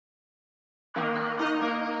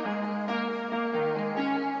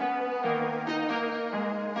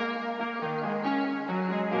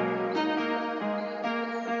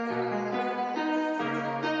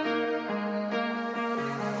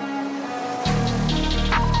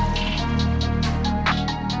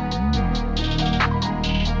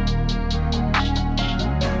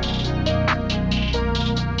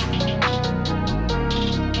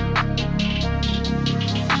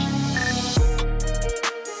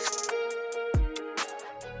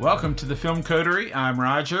Welcome to the Film Coterie. I'm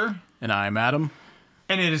Roger. And I'm Adam.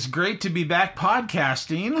 And it is great to be back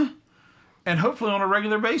podcasting, and hopefully on a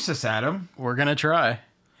regular basis, Adam. We're going to try.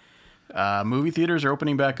 Movie theaters are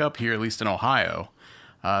opening back up here, at least in Ohio.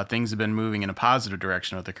 Things have been moving in a positive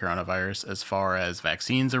direction with the coronavirus as far as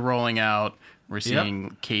vaccines are rolling out. We're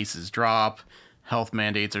seeing cases drop. Health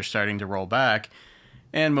mandates are starting to roll back.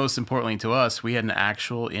 And most importantly to us, we had an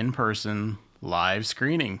actual in-person live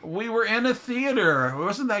screening. We were in a theater.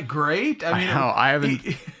 Wasn't that great? I know. I haven't...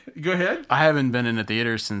 Go ahead. I haven't been in a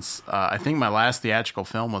theater since, I think my last theatrical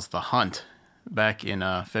film was The Hunt back in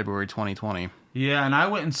February 2020. Yeah, and I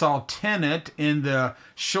went and saw Tenet in the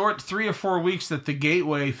short 3 or 4 weeks that the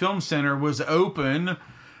Gateway Film Center was open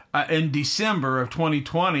in December of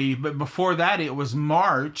 2020. But before that, it was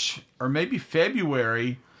March or maybe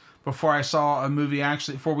February before I saw a movie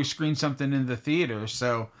before we screened something in the theater.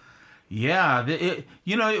 So, yeah,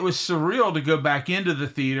 it was surreal to go back into the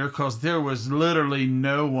theater because there was literally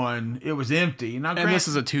no one. It was empty. Now, this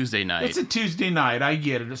is a Tuesday night. It's a Tuesday night. I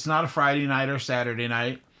get it. It's not a Friday night or Saturday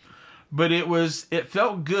night. But it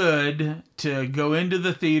felt good to go into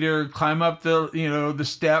the theater, climb up the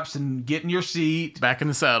steps and get in your seat. Back in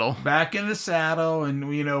the saddle.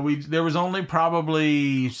 And, there was only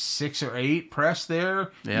probably 6 or 8 press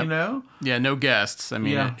there, Yep. Yeah, no guests. I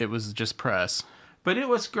mean, it was just press. But it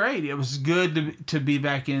was great. It was good to be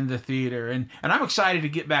back in the theater. And I'm excited to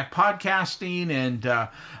get back podcasting,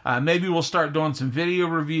 and maybe we'll start doing some video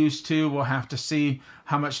reviews too. We'll have to see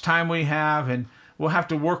how much time we have, and we'll have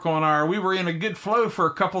to work on we were in a good flow for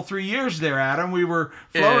a couple, 3 years there, Adam. We were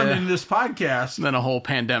flowing in this podcast. Then a whole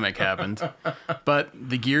pandemic happened. But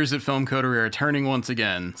the gears at Film Coterie are turning once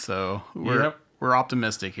again. So we're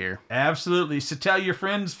optimistic here. Absolutely. So tell your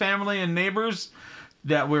friends, family, and neighbors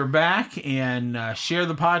that we're back, and share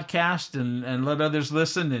the podcast and let others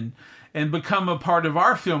listen and become a part of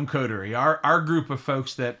our Film Coterie, our group of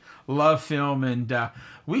folks that love film, and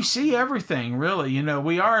we see everything, really.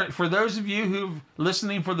 We are, for those of you who've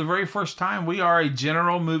listening for the very first time, we are a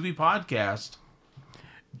general movie podcast.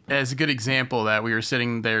 As a good example that we were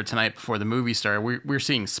sitting there tonight before the movie started, we're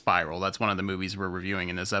seeing Spiral. That's one of the movies we're reviewing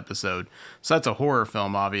in this episode. So that's a horror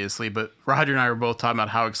film, obviously, but Roger and I were both talking about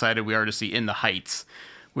how excited we are to see In the Heights,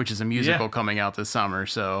 which is a musical coming out this summer.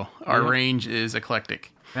 So our range is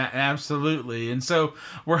eclectic. Absolutely. And so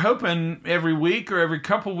we're hoping every week or every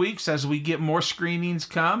couple weeks as we get more screenings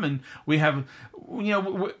come, and we have,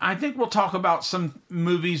 I think we'll talk about some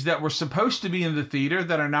movies that were supposed to be in the theater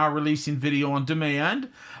that are now releasing video on demand.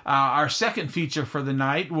 Our second feature for the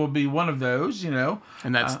night will be one of those, And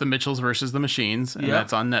that's The Mitchells versus the Machines, and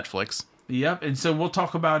that's on Netflix. Yep. And so we'll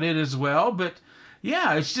talk about it as well. But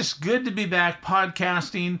yeah, it's just good to be back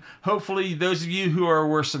podcasting. Hopefully those of you who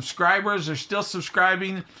were subscribers are still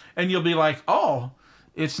subscribing, and you'll be like, oh,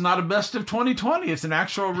 it's not a best of 2020. It's an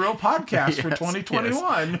actual real podcast for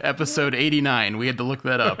 2021. Yes. Episode 89. We had to look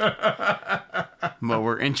that up. But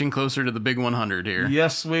we're inching closer to the big 100 here.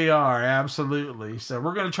 Yes, we are. Absolutely. So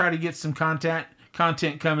we're going to try to get some content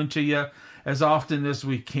coming to you as often as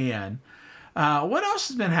we can. What else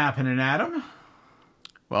has been happening, Adam?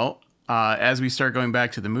 Well, as we start going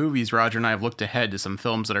back to the movies, Roger and I have looked ahead to some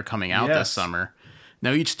films that are coming out this summer.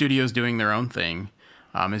 Now, each studio is doing their own thing.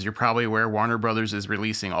 As you're probably aware, Warner Brothers is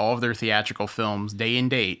releasing all of their theatrical films day and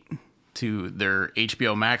date to their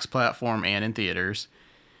HBO Max platform and in theaters.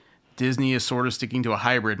 Disney is sort of sticking to a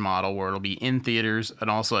hybrid model where it'll be in theaters and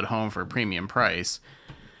also at home for a premium price.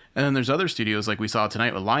 And then there's other studios like we saw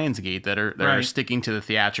tonight with Lionsgate that are sticking to the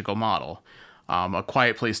theatrical model. A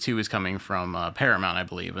Quiet Place 2 is coming from Paramount, I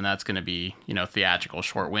believe, and that's going to be, theatrical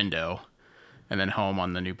short window, and then home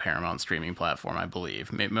on the new Paramount streaming platform, I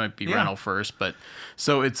believe. It might be rental first, but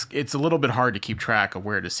so it's a little bit hard to keep track of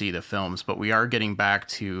where to see the films, but we are getting back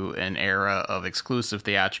to an era of exclusive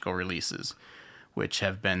theatrical releases, which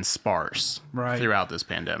have been sparse throughout this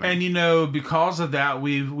pandemic. And because of that,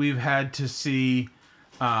 we've had to see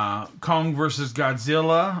Kong versus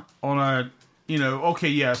Godzilla on a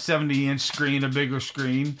 70-inch screen, a bigger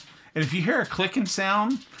screen. And if you hear a clicking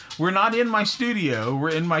sound, we're not in my studio.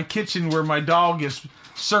 We're in my kitchen where my dog is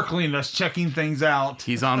circling us, checking things out.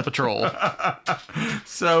 He's on patrol.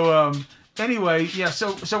 So, anyway,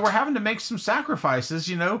 so we're having to make some sacrifices,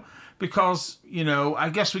 because, I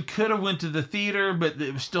guess we could have went to the theater, but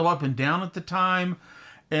it was still up and down at the time.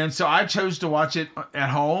 And so I chose to watch it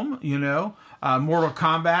at home, Mortal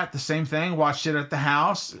Kombat, the same thing. Watched it at the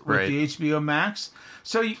house with the HBO Max.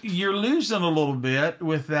 So you're losing a little bit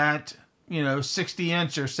with that,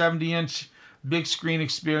 60-inch or 70-inch big screen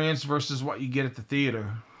experience versus what you get at the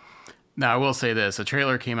theater. Now, I will say this. A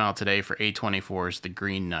trailer came out today for A24's The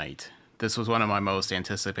Green Knight. This was one of my most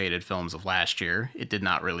anticipated films of last year. It did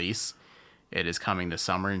not release. It is coming this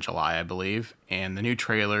summer in July, I believe, and the new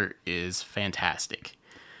trailer is fantastic.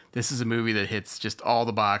 This is a movie that hits just all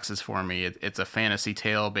the boxes for me. It's a fantasy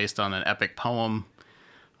tale based on an epic poem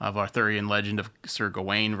of Arthurian legend of Sir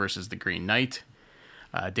Gawain versus the Green Knight.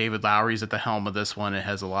 David Lowery's at the helm of this one. It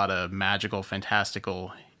has a lot of magical,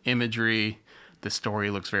 fantastical imagery. The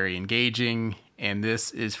story looks very engaging, and this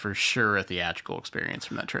is for sure a theatrical experience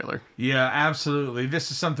from that trailer. Yeah, absolutely. This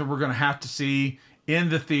is something we're going to have to see in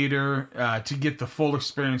the theater to get the full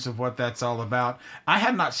experience of what that's all about. I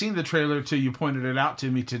had not seen the trailer till you pointed it out to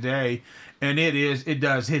me today, and it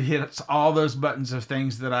hits all those buttons of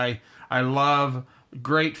things that I love.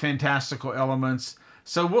 Great fantastical elements.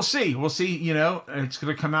 So we'll see. It's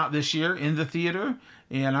going to come out this year in the theater,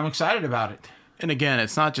 and I'm excited about it. And again,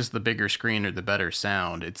 it's not just the bigger screen or the better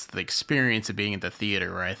sound. It's the experience of being at the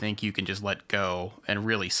theater where I think you can just let go and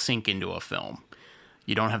really sink into a film.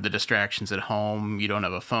 You don't have the distractions at home. You don't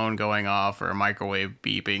have a phone going off or a microwave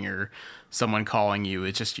beeping or someone calling you.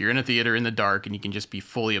 It's just you're in a theater in the dark and you can just be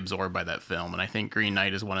fully absorbed by that film. And I think Green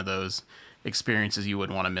Knight is one of those experiences you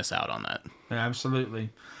wouldn't want to miss out on that. Absolutely.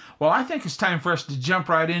 Well, I think it's time for us to jump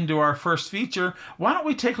right into our first feature. Why don't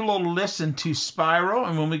we take a little listen to Spiral,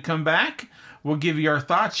 and when we come back, we'll give you our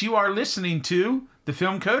thoughts. You are listening to The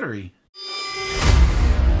Film Coterie.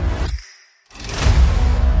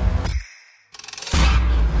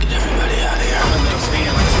 Get everybody out of here.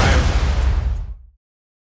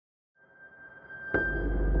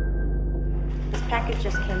 This package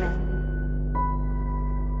just came in.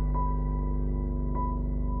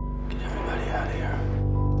 Get everybody out of here.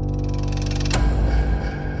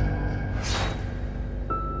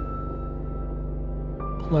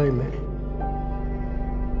 Play me.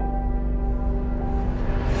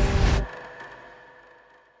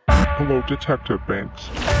 Hello, Detective Banks.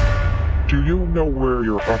 Do you know where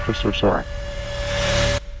your officers are?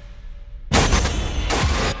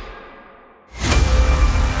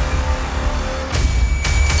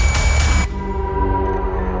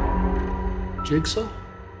 Jigsaw?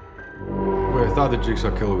 Wait, I thought the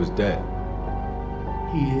Jigsaw Killer was dead.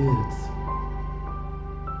 He is.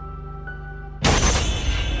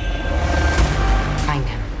 Find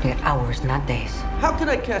him. You got hours, not days. How can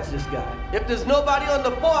I catch this guy? If there's nobody on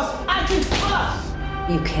the force, I can bust!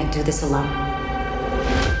 You can't do this alone.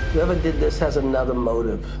 Whoever did this has another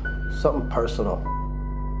motive. Something personal.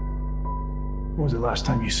 When was the last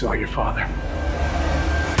time you saw your father?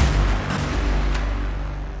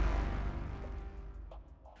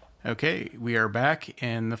 Okay, we are back,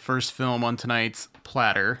 and the first film on tonight's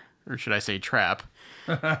platter, or should I say trap,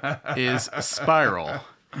 is Spiral,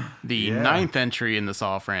 the ninth entry in the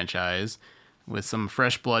Saw franchise, with some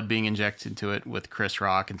fresh blood being injected into it with Chris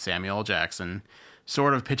Rock and Samuel L. Jackson,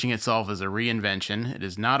 sort of pitching itself as a reinvention. It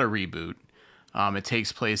is not a reboot. It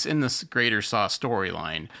takes place in this greater Saw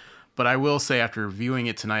storyline. But I will say, after viewing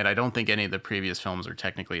it tonight, I don't think any of the previous films are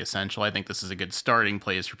technically essential. I think this is a good starting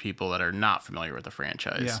place for people that are not familiar with the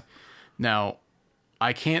franchise. Yeah. Now,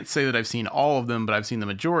 I can't say that I've seen all of them, but I've seen the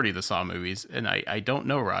majority of the Saw movies, and I don't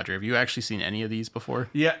know, Roger. Have you actually seen any of these before?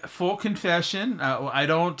 Yeah, full confession.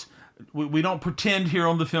 We don't pretend here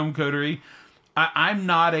on the Film Coterie. I'm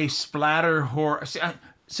not a splatter horror.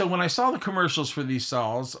 So when I saw the commercials for these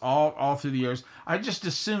Saws all through the years, I just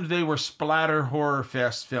assumed they were splatter horror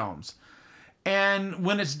fest films. And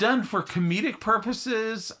when it's done for comedic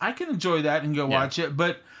purposes, I can enjoy that and go watch it.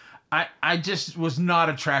 But I just was not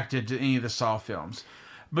attracted to any of the Saw films.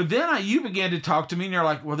 But then you began to talk to me, and you're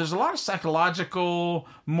like, well, there's a lot of psychological,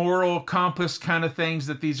 moral compass kind of things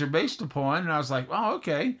that these are based upon. And I was like, oh,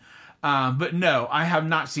 okay. But no, I have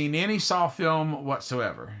not seen any Saw film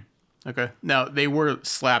whatsoever. Okay. Now, they were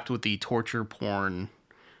slapped with the torture porn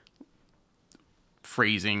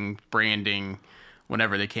phrasing, branding,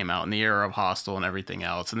 whenever they came out in the era of Hostel and everything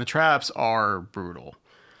else. And the traps are brutal.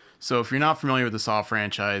 So if you're not familiar with the Saw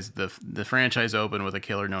franchise, the franchise opened with a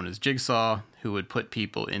killer known as Jigsaw, who would put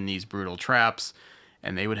people in these brutal traps,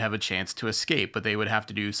 and they would have a chance to escape, but they would have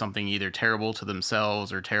to do something either terrible to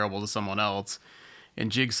themselves or terrible to someone else.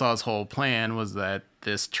 And Jigsaw's whole plan was that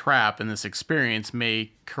this trap and this experience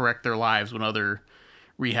may correct their lives when other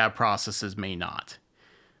rehab processes may not.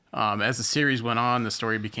 As the series went on, the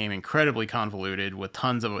story became incredibly convoluted with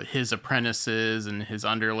tons of his apprentices and his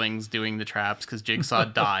underlings doing the traps because Jigsaw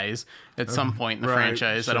dies at some point in the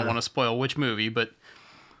franchise. Sure. I don't want to spoil which movie, but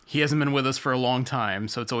he hasn't been with us for a long time,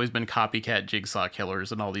 so it's always been copycat Jigsaw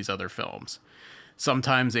killers and all these other films.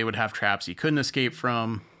 Sometimes they would have traps he couldn't escape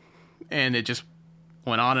from, and it just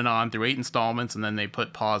went on through 8 installments, and then they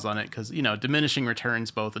put pause on it because, diminishing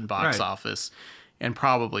returns both in box office and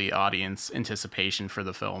probably audience anticipation for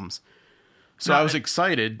the films. So I was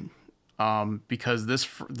excited because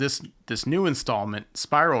this new installment,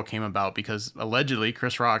 Spiral, came about because allegedly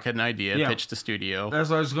Chris Rock had an idea, pitched the studio.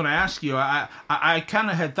 That's what I was going to ask you. I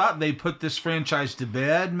kind of had thought they put this franchise to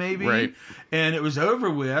bed, maybe, right, and it was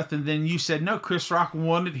over with. And then you said, no, Chris Rock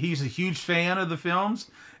he's a huge fan of the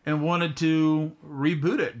films and wanted to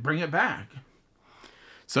reboot it, bring it back.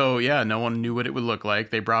 So, yeah, no one knew what it would look like.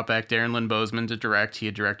 They brought back Darren Lynn Bousman to direct. He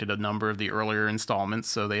had directed a number of the earlier installments,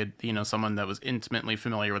 so they had, someone that was intimately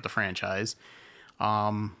familiar with the franchise.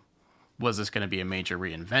 Was this going to be a major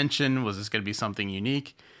reinvention? Was this going to be something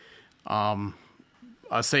unique? I'll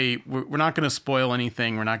say we're not going to spoil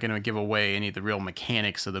anything. We're not going to give away any of the real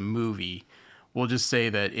mechanics of the movie. We'll just say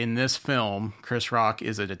that in this film, Chris Rock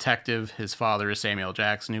is a detective. His father is Samuel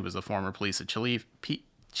Jackson, who was the former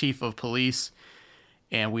chief of police.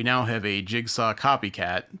 And we now have a Jigsaw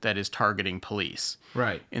copycat that is targeting police.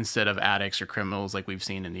 Right. Instead of addicts or criminals like we've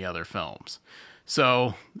seen in the other films.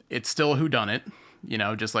 So it's still a whodunit,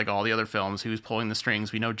 just like all the other films. Who's pulling the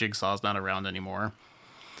strings? We know Jigsaw's not around anymore.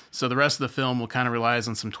 So the rest of the film will kind of relies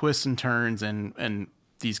on some twists and turns and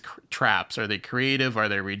these traps. Are they creative? Are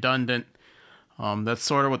they redundant? That's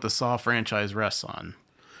sort of what the Saw franchise rests on.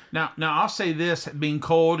 Now I'll say this, being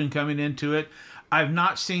cold and coming into it, I've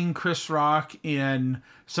not seen Chris Rock in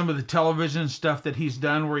some of the television stuff that he's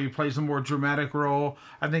done where he plays a more dramatic role.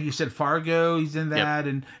 I think he said Fargo, he's in that,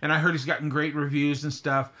 and I heard he's gotten great reviews and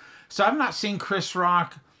stuff. So I've not seen Chris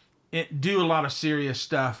Rock do a lot of serious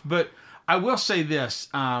stuff. But I will say this.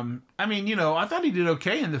 I thought he did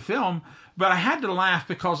okay in the film, but I had to laugh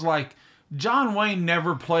because, like, John Wayne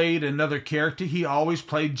never played another character. He always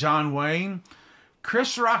played John Wayne.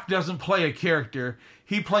 Chris Rock doesn't play a character.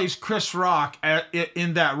 He plays Chris Rock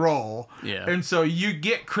in that role. Yeah. And so you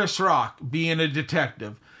get Chris Rock being a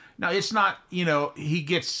detective. Now, it's not, he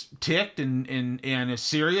gets ticked and is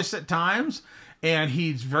serious at times. And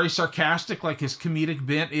he's very sarcastic, like his comedic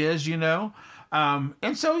bent is,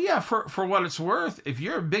 And so, yeah, for what it's worth, if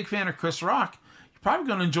you're a big fan of Chris Rock, you're probably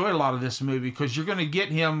going to enjoy a lot of this movie because you're going to get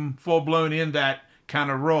him full-blown in that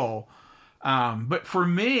kind of role. But for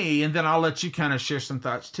me, and then I'll let you kind of share some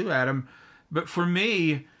thoughts too, Adam. But for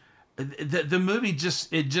me, the movie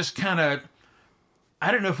just kind of,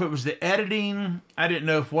 I don't know if it was the editing, I didn't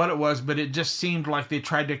know what it was, but it just seemed like they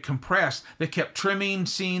tried to compress. They kept trimming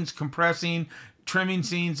scenes, trimming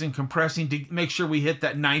scenes and compressing to make sure we hit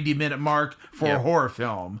that 90-minute mark for a horror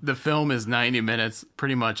film. The film is 90 minutes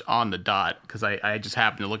pretty much on the dot because I just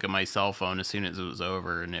happened to look at my cell phone as soon as it was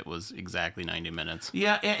over and it was exactly 90 minutes.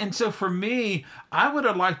 Yeah, and so for me, I would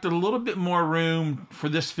have liked a little bit more room for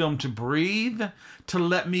this film to breathe, to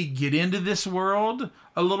let me get into this world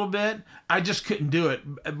a little bit. I just couldn't do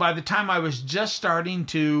it. By the time I was just starting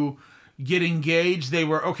to get engaged, they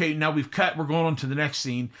were, okay, now we've cut, we're going on to the next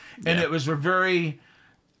scene. And it was a very,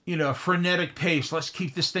 frenetic pace. Let's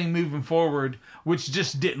keep this thing moving forward, which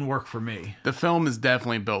just didn't work for me. The film is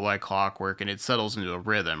definitely built like clockwork, and it settles into a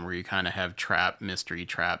rhythm where you kind of have trap, mystery,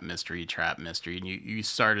 and you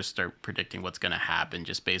start predicting what's going to happen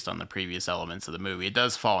just based on the previous elements of the movie. It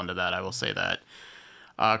does fall into that, I will say that.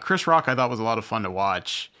 Chris Rock, I thought, was a lot of fun to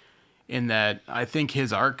watch. In that, I think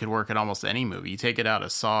his art could work in almost any movie. You take it out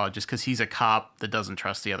of Saw, just because he's a cop that doesn't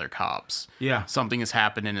trust the other cops. Yeah. Something has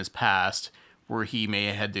happened in his past where he may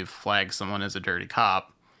have had to flag someone as a dirty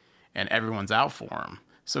cop, and everyone's out for him.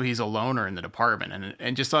 So he's a loner in the department.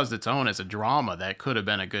 And just as its own, as a drama, that could have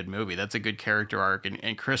been a good movie. That's a good character arc.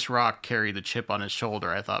 And Chris Rock carried the chip on his shoulder,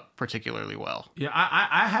 I thought, particularly well. Yeah,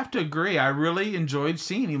 I have to agree. I really enjoyed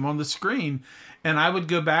seeing him on the screen. And I would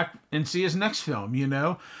go back and see his next film,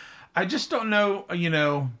 I just don't know,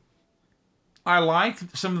 I like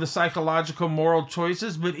some of the psychological moral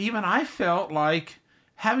choices, but even I felt like,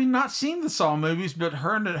 having not seen the Saw movies, but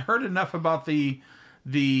heard enough about the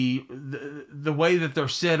way that they're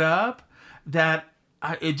set up, that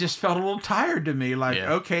it just felt a little tired to me. Like,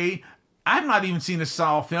 okay, I've not even seen a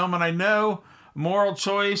Saw film, and I know moral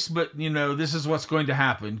choice, but, this is what's going to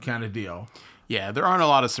happen kind of deal. Yeah, there aren't a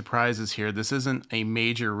lot of surprises here. This isn't a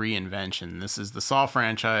major reinvention. This is the Saw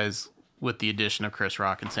franchise with the addition of Chris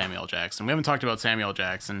Rock and Samuel Jackson. We haven't talked about Samuel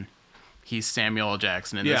Jackson. He's Samuel L.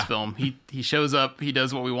 Jackson in this film. He shows up. He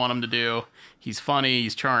does what we want him to do. He's funny.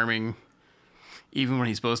 He's charming. Even when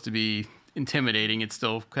he's supposed to be intimidating, it's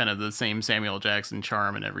still kind of the same Samuel Jackson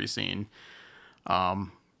charm in every scene. But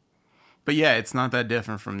yeah, it's not that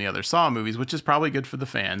different from the other Saw movies, which is probably good for the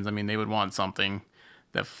fans. I mean, they would want something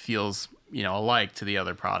that feels, alike to the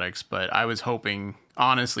other products, but I was hoping,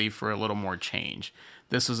 honestly, for a little more change.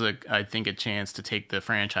 This was, I think, a chance to take the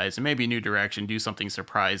franchise in maybe a new direction, do something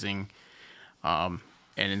surprising. And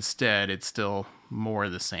instead, it's still more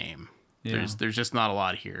of the same. Yeah. There's just not a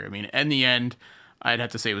lot here. I mean, in the end, I'd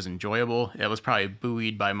have to say it was enjoyable. It was probably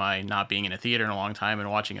buoyed by my not being in a theater in a long time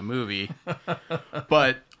and watching a movie.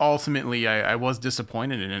 But ultimately, I was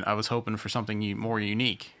disappointed in it. I was hoping for something more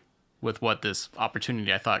unique with what this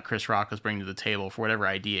opportunity I thought Chris Rock was bringing to the table for whatever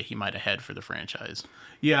idea he might have had for the franchise.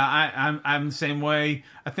 Yeah, I'm the same way.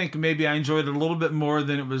 I think maybe I enjoyed it a little bit more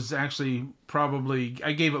than it was actually probably.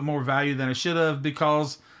 I gave it more value than I should have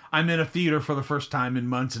because I'm in a theater for the first time in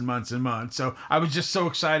months and months and months. So I was just so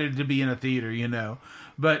excited to be in a theater, you know.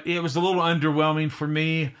 But it was a little underwhelming for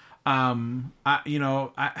me. Having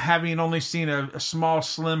only seen a small,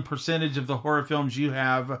 slim percentage of the horror films you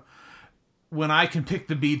have, when I can pick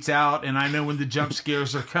the beats out and I know when the jump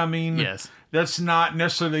scares are coming, yes, that's not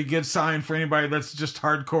necessarily a good sign for anybody that's just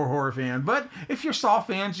hardcore horror fan. But if you're Saw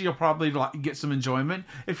fans, you'll probably get some enjoyment.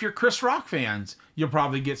 If you're Chris Rock fans, you'll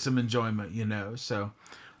probably get some enjoyment, you know. So,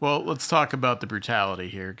 well, let's talk about the brutality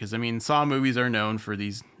here, because I mean, Saw movies are known for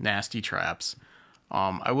these nasty traps.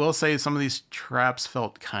 I will say some of these traps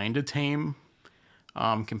felt kind of tame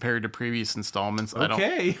compared to previous installments.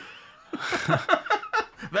 Okay.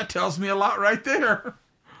 That tells me a lot right there.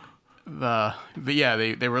 But yeah,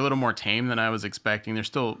 they were a little more tame than I was expecting. They're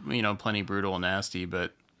still, plenty brutal and nasty,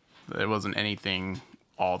 but there wasn't anything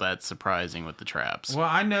all that surprising with the traps. Well,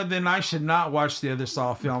 I know then I should not watch the other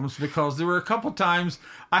Saw films because there were a couple times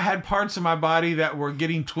I had parts of my body that were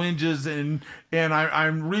getting twinges and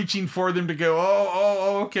I'm reaching for them to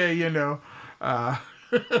go, okay,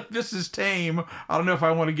 this is tame. I don't know if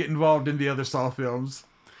I want to get involved in the other Saw films.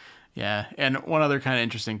 Yeah, and one other kind of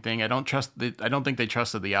interesting thing, I don't think they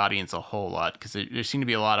trusted the audience a whole lot because there seemed to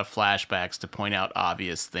be a lot of flashbacks to point out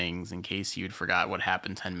obvious things in case you'd forgot what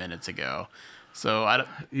happened 10 minutes ago. So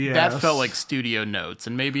that felt like studio notes,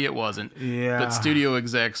 and maybe it wasn't. Yeah. But studio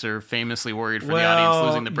execs are famously worried for the audience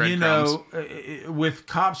losing the breadcrumbs. With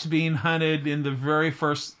cops being hunted in the very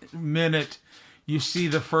first minute, you see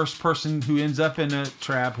the first person who ends up in a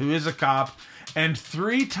trap who is a cop, and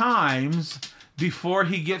 3 times before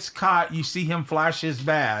he gets caught, you see him flash his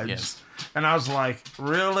badge. Yes. And I was like,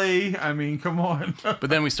 really? I mean, come on. But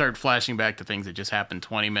then we start flashing back to things that just happened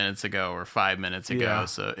 20 minutes ago or 5 minutes ago. Yeah.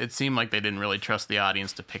 So it seemed like they didn't really trust the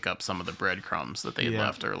audience to pick up some of the breadcrumbs that they had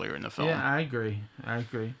left earlier in the film. Yeah, I agree.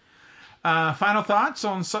 Final thoughts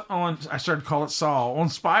on I started to call it Saw, on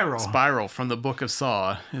Spiral. Spiral from the Book of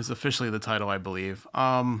Saw is officially the title, I believe.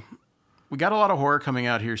 We got a lot of horror coming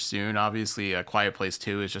out here soon. Obviously, A Quiet Place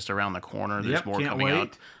 2 is just around the corner. There's more coming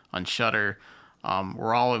out on Shudder.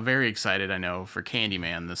 We're all very excited, I know, for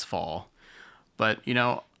Candyman this fall. But,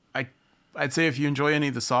 I'd say if you enjoy any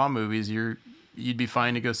of the Saw movies, you'd be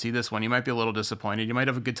fine to go see this one. You might be a little disappointed. You might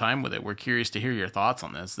have a good time with it. We're curious to hear your thoughts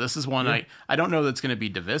on this. This is one I don't know that's going to be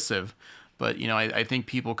divisive, but, I think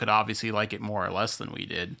people could obviously like it more or less than we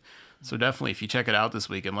did. So definitely, if you check it out this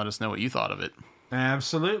week and let us know what you thought of it.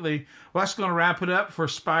 Absolutely. Well, that's going to wrap it up for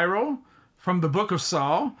Spiral from the Book of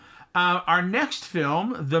Saw. Our next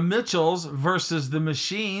film, The Mitchells versus the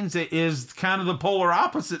Machines, is kind of the polar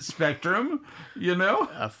opposite spectrum,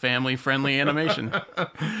 A family-friendly animation.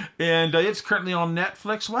 And it's currently on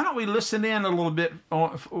Netflix. Why don't we listen in a little bit?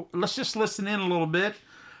 Let's just listen in a little bit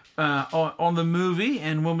on the movie,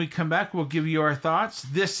 and when we come back, we'll give you our thoughts.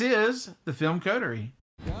 This is the Film Coterie.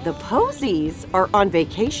 The Posies are on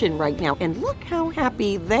vacation right now, and look how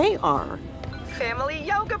happy they are. Family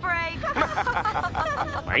yoga break!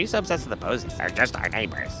 Why are you so obsessed with the Posies? They're just our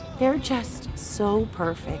neighbors. They're just so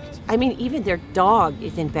perfect. I mean, even their dog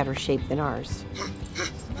is in better shape than ours.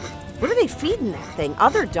 What are they feeding that thing?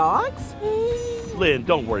 Other dogs? Lynn,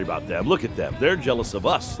 don't worry about them. Look at them. They're jealous of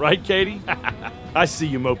us, right, Katie? I see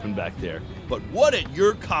you moping back there. But what at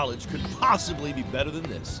your college could possibly be better than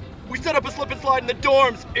this? We set up a slip and slide in the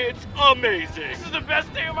dorms. It's amazing. This is the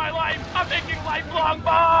best day of my life. I'm making lifelong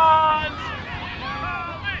bonds.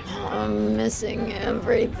 I'm missing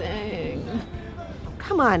everything.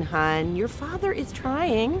 Come on, hon. Your father is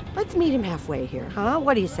trying. Let's meet him halfway here, huh?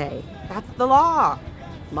 What do you say? That's the law.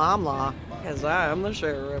 Mom law. Because I'm the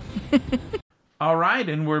sheriff. All right,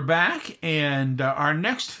 and we're back. And our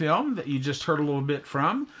next film that you just heard a little bit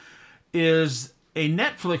from is a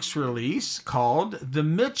Netflix release called The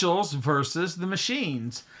Mitchells versus the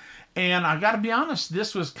Machines. And I got to be honest,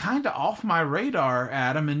 this was kind of off my radar,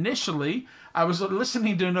 Adam. Initially, I was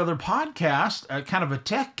listening to another podcast, kind of a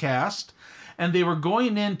tech cast, and they were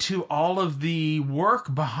going into all of the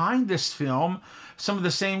work behind this film. Some of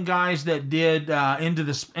the same guys that did into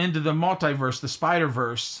the multiverse, the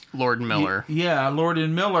Spider-Verse. Lord and Miller. Lord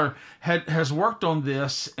and Miller has worked on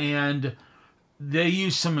this, and they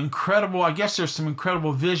used some incredible, I guess there's some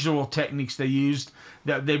incredible visual techniques they used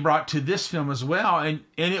that they brought to this film as well. And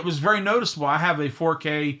it was very noticeable. I have a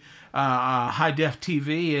 4K high def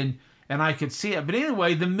TV and I could see it. But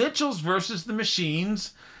anyway, The Mitchells versus the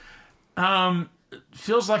Machines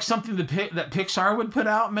feels like something that Pixar would put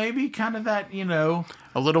out, maybe. Kind of that, a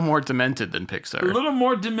little more demented than Pixar. A little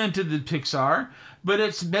more demented than Pixar. But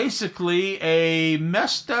it's basically a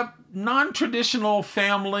messed up, non-traditional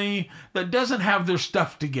family that doesn't have their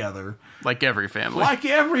stuff together. Like every family. We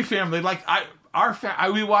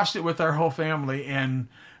watched it with our whole family, and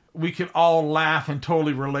we could all laugh and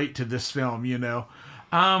totally relate to this film, They are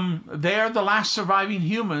the last surviving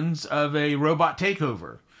humans of a robot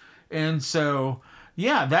takeover. And so,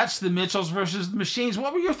 yeah, that's The Mitchells versus the Machines.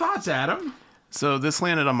 What were your thoughts, Adam? So this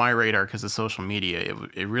landed on my radar because of social media.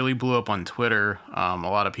 It really blew up on Twitter. A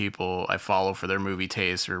lot of people I follow for their movie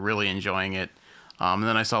taste were really enjoying it. And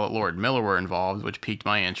then I saw that Lord Miller were involved, which piqued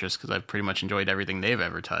my interest because I've pretty much enjoyed everything they've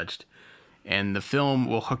ever touched. And the film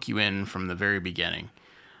will hook you in from the very beginning.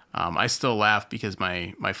 I still laugh because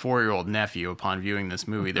my 4-year-old nephew, upon viewing this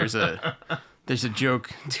movie, there's a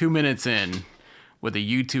joke 2 minutes in with a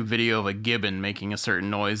YouTube video of a gibbon making a certain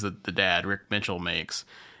noise that the dad, Rick Mitchell, makes.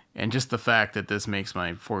 And just the fact that this makes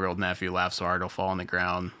my 4-year-old nephew laugh so hard he'll fall on the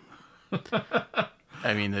ground.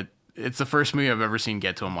 I mean, it's the first movie I've ever seen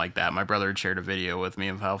get to him like that. My brother had shared a video with me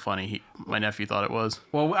of how funny my nephew thought it was.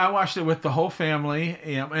 Well, I watched it with the whole family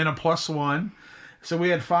and a +1. So we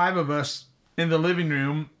had 5 of us in the living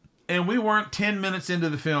room, and we weren't 10 minutes into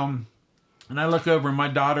the film. And I look over, and my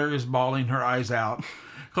daughter is bawling her eyes out.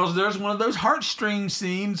 Because there's one of those heartstring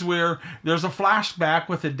scenes where there's a flashback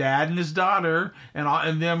with a dad and his daughter,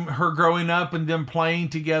 and them, her growing up and them playing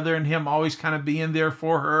together, and him always kind of being there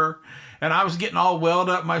for her. And I was getting all welled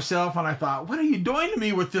up myself, and I thought, what are you doing to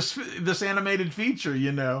me with this animated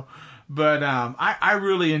feature, But I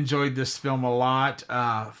really enjoyed this film a lot.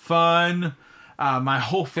 Fun. My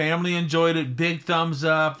whole family enjoyed it. Big thumbs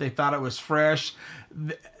up. They thought it was fresh.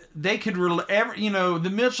 They could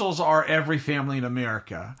the Mitchells are every family in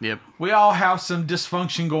America. Yep. We all have some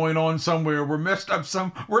dysfunction going on somewhere. We're messed up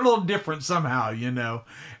we're a little different somehow,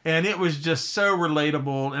 And it was just so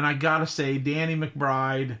relatable. And I gotta say, Danny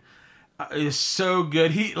McBride is so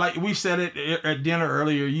good. He, like we said it at dinner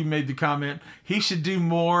earlier, you made the comment, he should do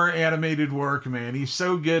more animated work, man. He's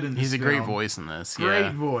so good in this He's a film. great voice in this.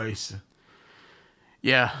 Great voice.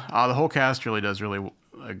 Yeah, the whole cast really does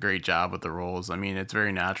a great job with the roles. I mean, it's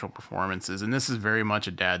very natural performances, and this is very much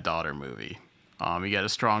a dad-daughter movie. You got a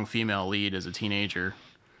strong female lead as a teenager,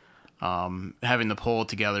 having to pull it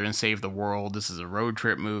together and save the world. This is a road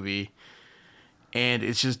trip movie, and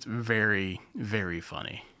it's just very, very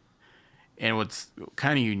funny. And what's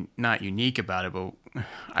kind of not unique about it, but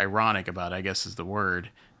ironic about it, I guess is the word,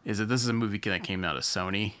 is that this is a movie that came out of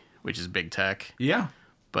Sony, which is big tech. Yeah.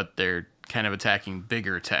 But they're kind of attacking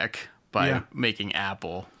bigger tech by making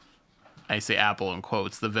Apple, I say Apple in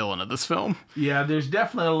quotes, the villain of this film. Yeah, there's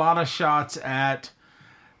definitely a lot of shots at,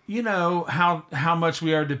 how much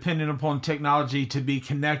we are dependent upon technology to be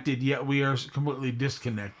connected, yet we are completely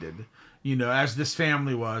disconnected, as this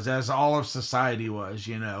family was, as all of society was,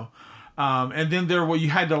 And then you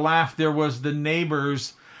had to laugh, there was the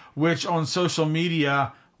neighbors, which on social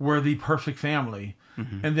media were the perfect family.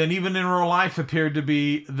 Mm-hmm. And then even in real life appeared to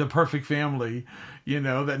be the perfect family,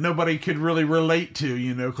 that nobody could really relate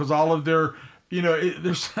to, because all of their,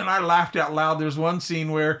 and I laughed out loud. There's one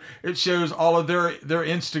scene where it shows all of their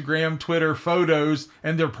Instagram, Twitter photos,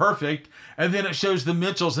 and they're perfect. And then it shows the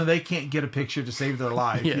Mitchells, and they can't get a picture to save their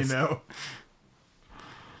life,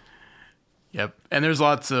 Yep. And there's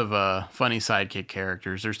lots of funny sidekick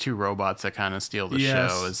characters. There's 2 robots that kind of steal the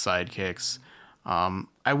show as sidekicks.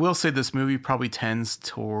 I will say this movie probably tends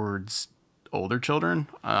towards older children.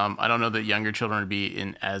 I don't know that younger children would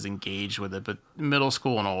be as engaged with it, but middle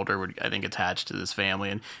school and older would, I think, attach to this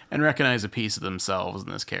family and recognize a piece of themselves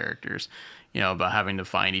in these characters, about having to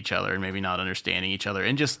find each other and maybe not understanding each other.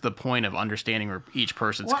 And just the point of understanding where each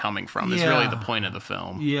person's coming from is really the point of the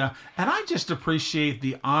film. Yeah. And I just appreciate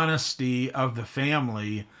the honesty of the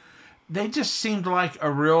family. They just seemed like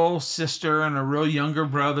a real sister and a real younger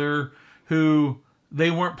brother who they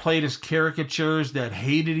weren't played as caricatures that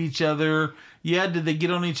hated each other. Yeah, did they get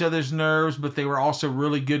on each other's nerves, but they were also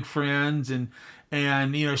really good friends. And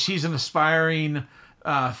she's an aspiring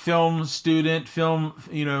film student,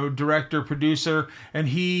 director, producer, and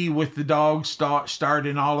he, with the dog, starred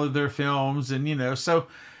in all of their films. And, so,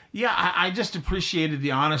 yeah, I just appreciated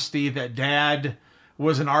the honesty that Dad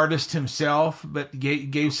was an artist himself, but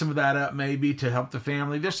gave some of that up maybe to help the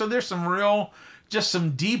family. There's some real just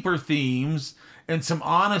some deeper themes and some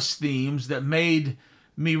honest themes that made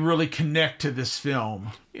me really connect to this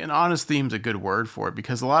film. And honest theme's a good word for it,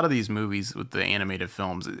 because a lot of these movies with the animated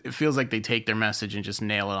films, it feels like they take their message and just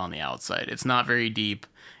nail it on the outside. It's not very deep.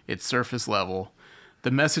 It's surface level.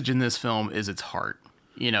 The message in this film is its heart.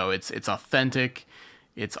 You know, it's authentic,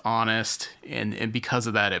 it's honest, and because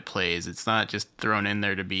of that, it plays. It's not just thrown in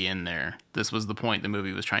there to be in there. This was the point the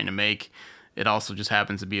movie was trying to make. It also just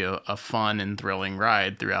happens to be a fun and thrilling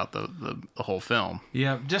ride throughout the whole film.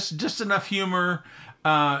 Yeah, just enough humor,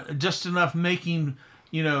 just enough making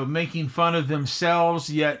fun of themselves,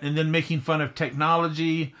 and then making fun of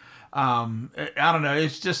technology. I don't know.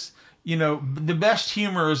 It's just, the best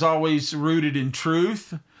humor is always rooted in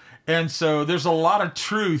truth. And so there's a lot of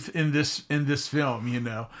truth in this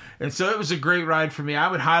film, And so it was a great ride for me. I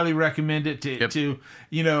would highly recommend it to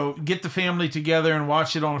get the family together and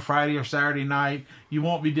watch it on a Friday or Saturday night. You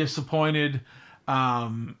won't be disappointed.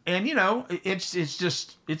 And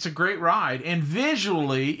it's a great ride. And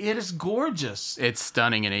visually, it is gorgeous. It's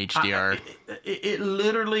stunning in HDR. It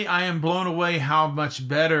literally, I am blown away how much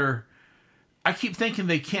better. I keep thinking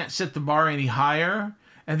they can't set the bar any higher.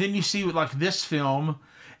 And then you see like this film,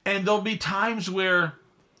 and there'll be times where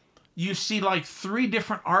you see like 3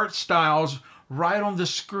 different art styles right on the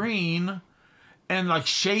screen, and like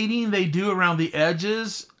shading they do around the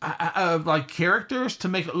edges of like characters to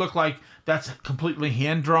make it look like that's completely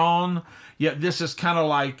hand-drawn. Yet this is kind of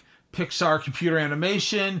like Pixar computer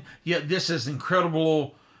animation. Yet this is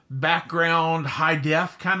incredible background,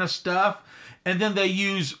 high-def kind of stuff. And then they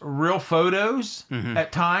use real photos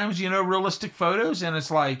at times, realistic photos. And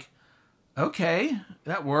it's like, okay,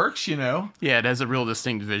 that works, Yeah, it has a real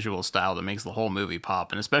distinct visual style that makes the whole movie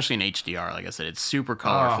pop, and especially in HDR, like I said, it's super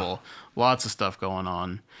colorful, lots of stuff going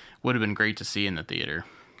on. Would have been great to see in the theater.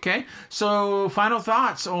 Okay, so final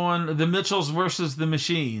thoughts on The Mitchells versus the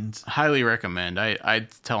Machines. Highly recommend. I'd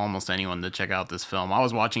tell almost anyone to check out this film. I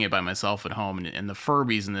was watching it by myself at home, and the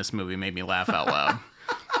Furbies in this movie made me laugh out loud.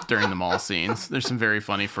 During the mall scenes. There's some very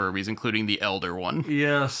funny Furbies, including the elder one.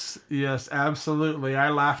 Yes, absolutely. I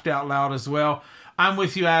laughed out loud as well. I'm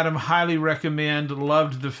with you, Adam. Highly recommend.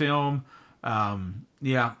 Loved the film.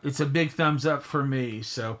 It's a big thumbs up for me.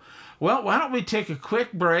 So, well, why don't we take a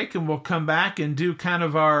quick break and we'll come back and do kind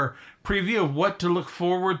of our preview of what to look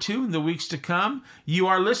forward to in the weeks to come. You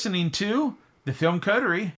are listening to The Film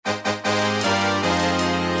Coterie.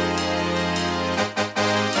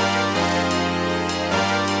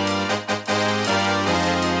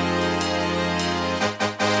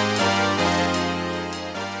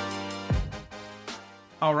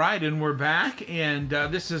 All right, and we're back, and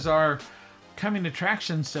this is our coming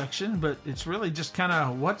attraction section, but it's really just kind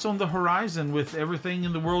of what's on the horizon with everything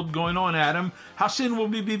in the world going on, Adam. How soon will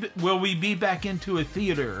we be back into a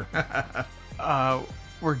theater?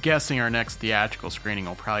 We're guessing our next theatrical screening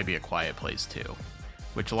will probably be A Quiet Place 2,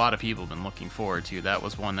 which a lot of people have been looking forward to. That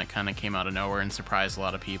was one that kind of came out of nowhere and surprised a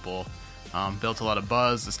lot of people. Built a lot of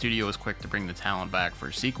buzz. The studio was quick to bring the talent back for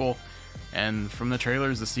a sequel. And from the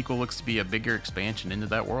trailers, the sequel looks to be a bigger expansion into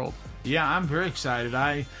that world. Yeah, I'm very excited.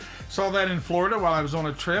 I saw that in Florida while I was on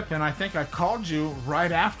a trip, and I think I called you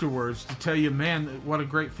right afterwards to tell you, man, what a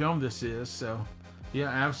great film this is. So, yeah,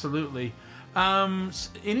 absolutely.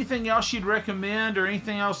 Anything else you'd recommend or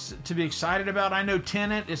anything else to be excited about? I know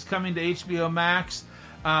Tenet is coming to HBO Max.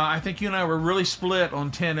 I think you and I were really split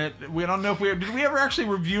on Tenet. We don't know if did we ever actually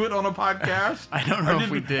review it on a podcast? I don't know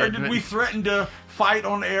if we did. Or did we threaten to fight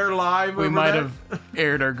on air live? We might have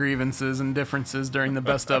aired our grievances and differences during the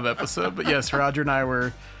best of episode. But yes, Roger and I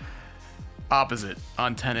were opposite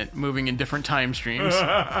on Tenet, moving in different time streams.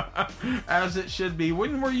 As it should be.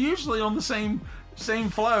 When we're usually on the same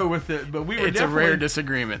flow with it, but it's a rare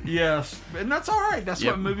disagreement. Yes, and that's all right. That's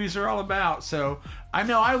what movies are all about. So I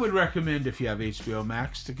know I would recommend, if you have HBO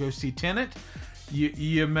Max, to go see Tenet.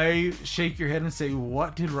 You may shake your head and say,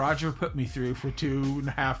 what did Roger put me through for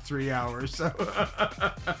 2.5, 3 hours? So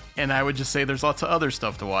and I would just say there's lots of other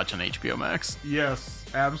stuff to watch on HBO Max. Yes,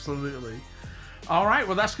 absolutely. All right,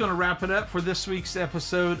 well, that's going to wrap it up for this week's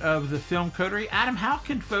episode of The Film Coterie. Adam, how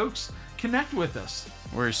can folks connect with us?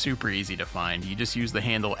 We're super easy to find. You just use the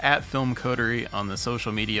handle @FilmCoterie on the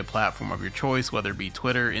social media platform of your choice, whether it be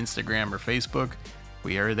Twitter, Instagram, or Facebook.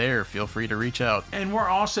 We are there. Feel free to reach out. And we're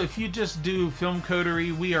also, if you just do Film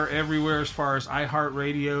Coterie, we are everywhere as far as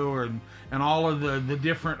iHeartRadio and all of the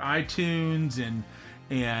different iTunes and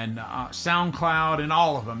SoundCloud and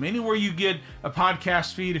all of them. Anywhere you get a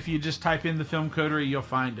podcast feed, if you just type in The Film Coterie, you'll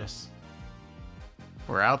find us.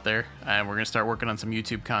 We're out there, and we're going to start working on some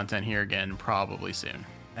YouTube content here again probably soon.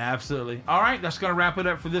 Absolutely. All right, that's going to wrap it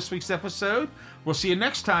up for this week's episode. We'll see you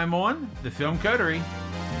next time on The Film Coterie.